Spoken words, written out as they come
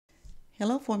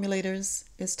Hello formulators,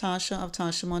 it's Tasha of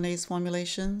Tasha Monet's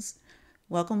Formulations.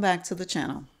 Welcome back to the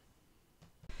channel.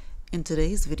 In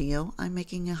today's video, I'm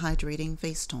making a hydrating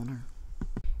face toner.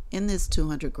 In this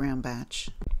 200 gram batch,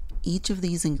 each of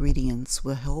these ingredients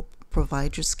will help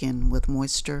provide your skin with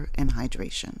moisture and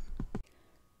hydration.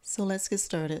 So let's get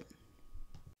started.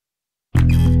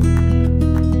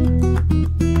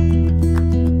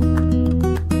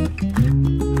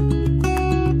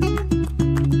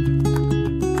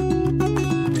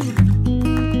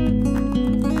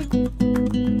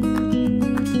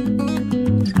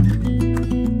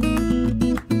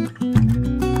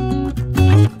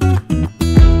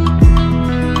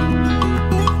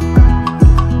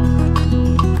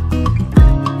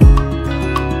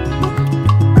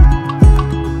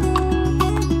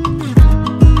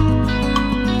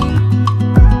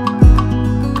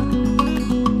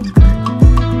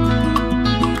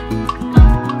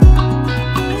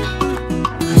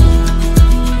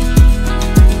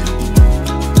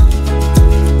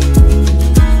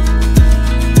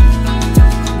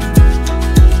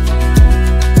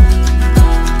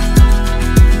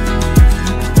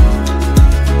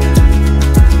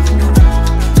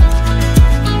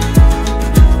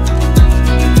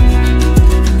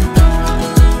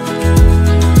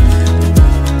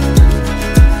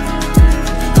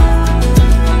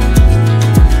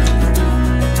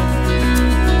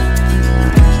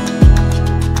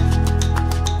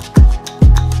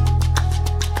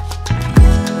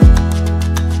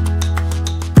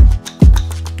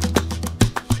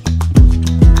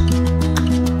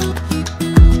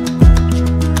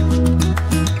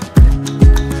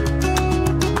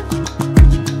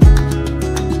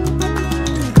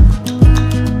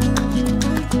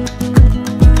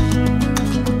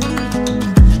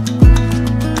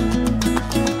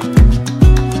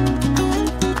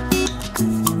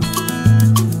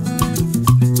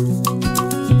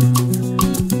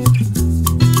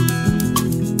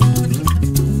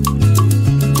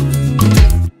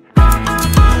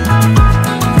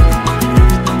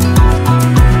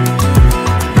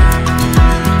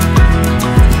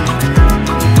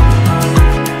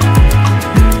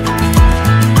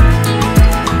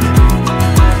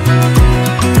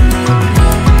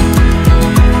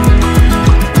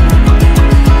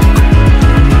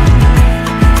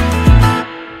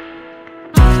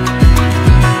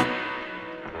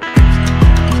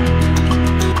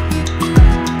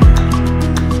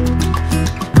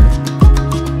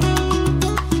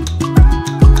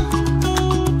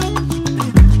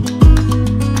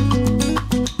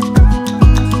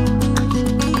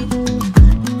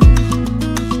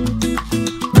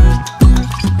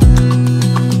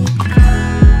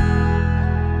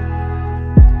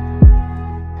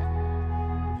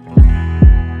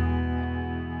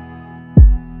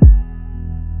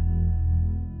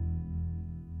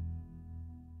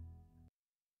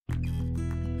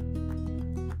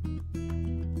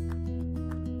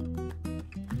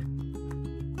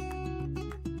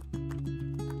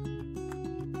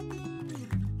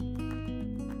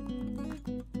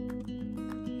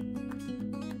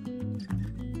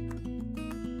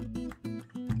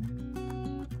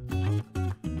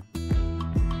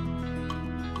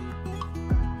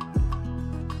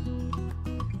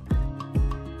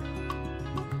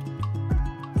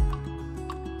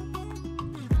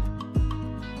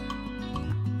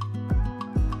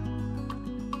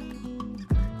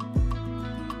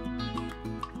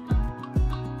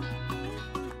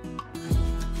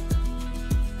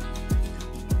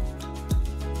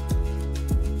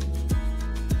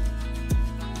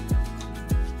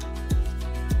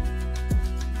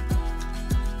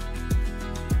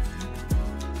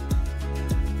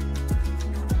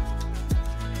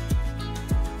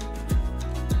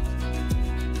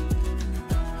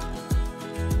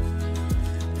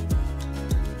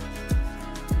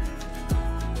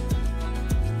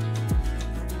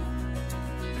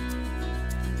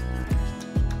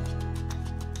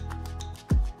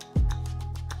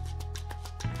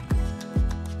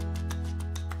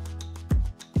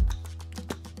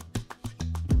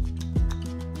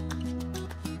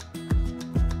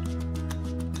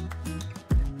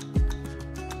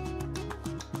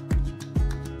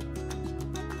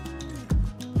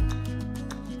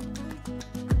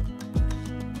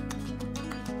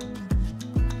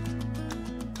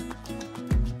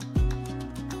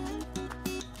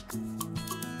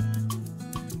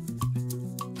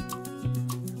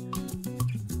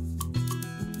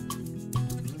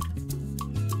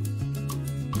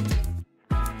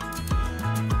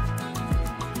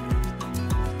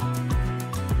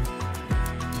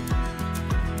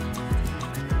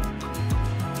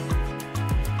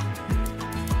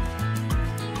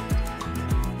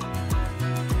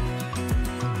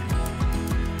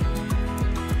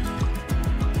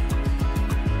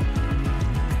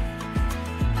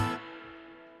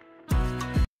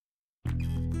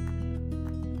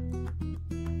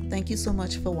 Thank you so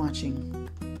much for watching.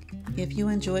 If you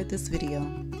enjoyed this video,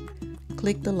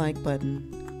 click the like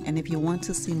button, and if you want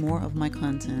to see more of my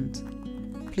content,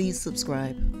 please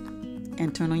subscribe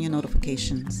and turn on your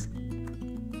notifications.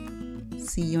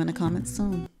 See you in the comments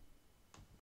soon.